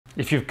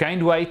If you've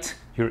gained weight,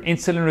 you're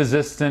insulin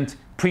resistant,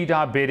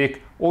 pre-diabetic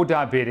or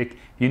diabetic,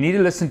 you need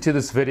to listen to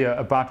this video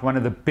about one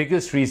of the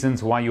biggest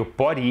reasons why your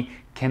body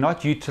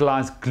cannot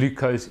utilize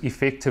glucose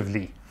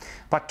effectively.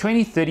 By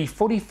 2030,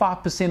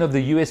 45% of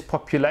the US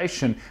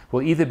population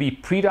will either be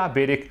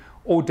pre-diabetic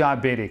or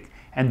diabetic,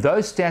 and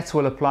those stats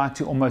will apply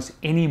to almost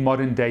any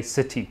modern day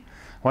city.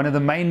 One of the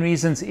main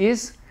reasons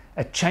is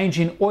a change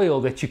in oil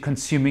that you're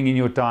consuming in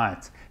your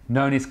diet,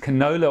 known as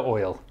canola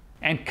oil.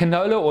 And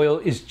canola oil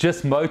is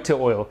just motor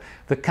oil.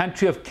 The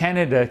country of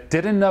Canada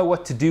didn't know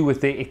what to do with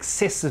their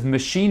excessive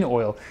machine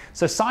oil,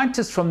 so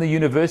scientists from the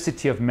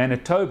University of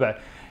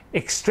Manitoba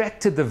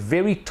extracted the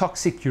very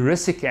toxic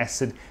uric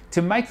acid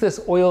to make this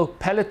oil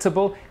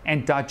palatable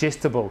and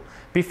digestible.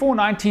 Before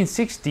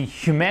 1960,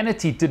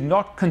 humanity did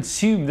not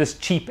consume this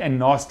cheap and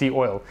nasty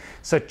oil.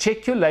 So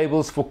check your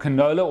labels for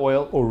canola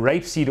oil or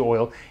rapeseed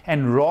oil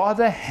and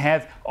rather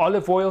have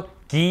olive oil,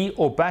 ghee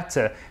or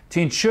butter to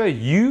ensure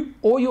you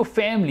or your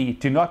family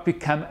do not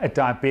become a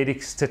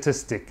diabetic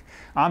statistic.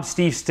 I'm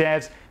Steve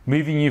Stavs,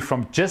 moving you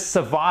from just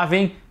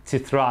surviving to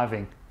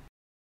thriving.